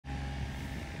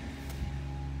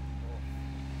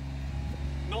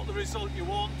not the result you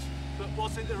want, but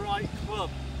was it the right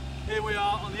club? Here we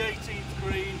are on the 18th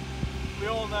green. We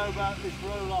all know about this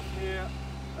roll off here.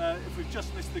 If we've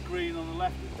just missed the green on the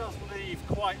left, it does leave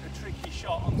quite a tricky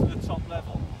shot onto the top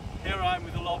level. Here I am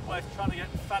with the lob wedge trying to get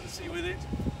fancy with it,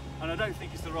 and I don't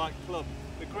think it's the right club.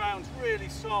 The ground's really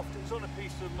soft, it's on a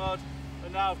piece of mud,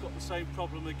 and now I've got the same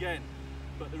problem again.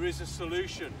 But there is a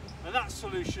solution, and that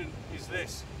solution is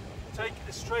this. Take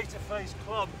a straighter face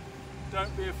club,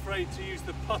 don't be afraid to use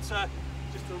the putter,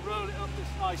 just to roll it up this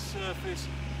nice surface,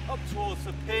 up towards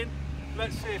the pin.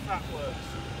 Let's see if that works.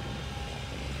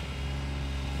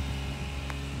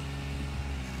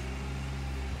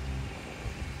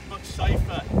 Much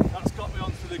safer. That's got me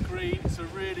onto the green. It's a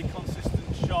really consistent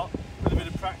shot. With a bit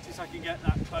of practice I can get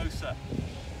that closer.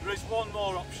 There is one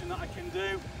more option that I can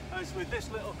do, and it's with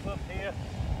this little club here.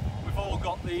 We've all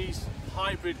got these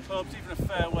hybrid clubs, even a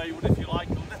fairway wood if you like,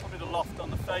 a little bit of loft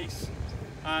on the face,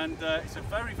 and it's a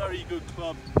very, very good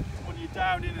club. When you're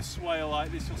down in a swale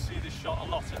like this, you'll see this shot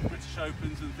a lot at British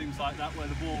Opens and things like that where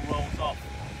the ball rolls off.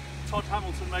 Todd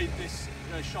Hamilton made this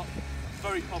shot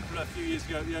very popular a few years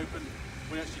ago at the Open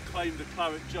when he actually claimed the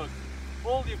claret jug.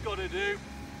 All you've got to do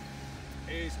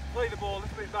is play the ball a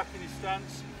little bit back in your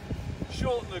stance,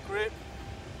 shorten the grip,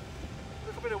 a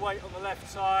little bit of weight on the left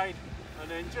side, and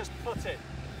then just put it.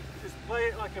 Just play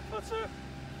it like a putter,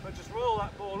 but just roll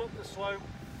that ball up the slope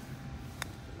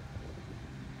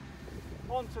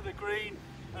onto the green,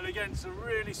 and again it's a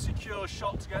really secure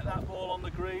shot to get that ball on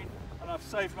the green, and I've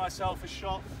saved myself a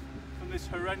shot from this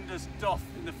horrendous duff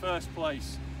in the first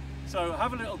place. So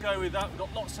have a little go with that. We've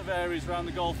got lots of areas around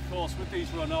the golf course with these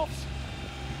runoffs.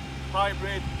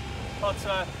 Hybrid,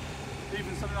 putter,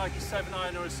 even something like a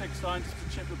 7-iron or a 6-iron just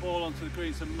to chip the ball onto the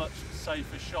green is a much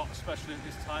safer shot, especially at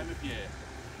this time of year.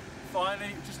 Finally,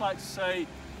 I'd just like to say,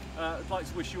 I'd like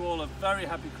to wish you all a very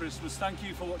happy Christmas. Thank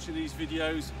you for watching these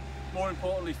videos. More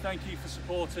importantly, thank you for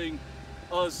supporting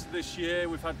us this year.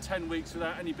 We've had 10 weeks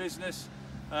without any business,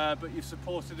 but you've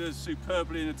supported us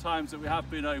superbly in the times that we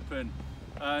have been open,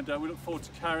 and we look forward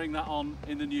to carrying that on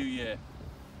in the new year.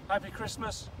 Happy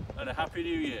Christmas and a happy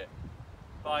new year.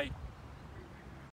 Bye.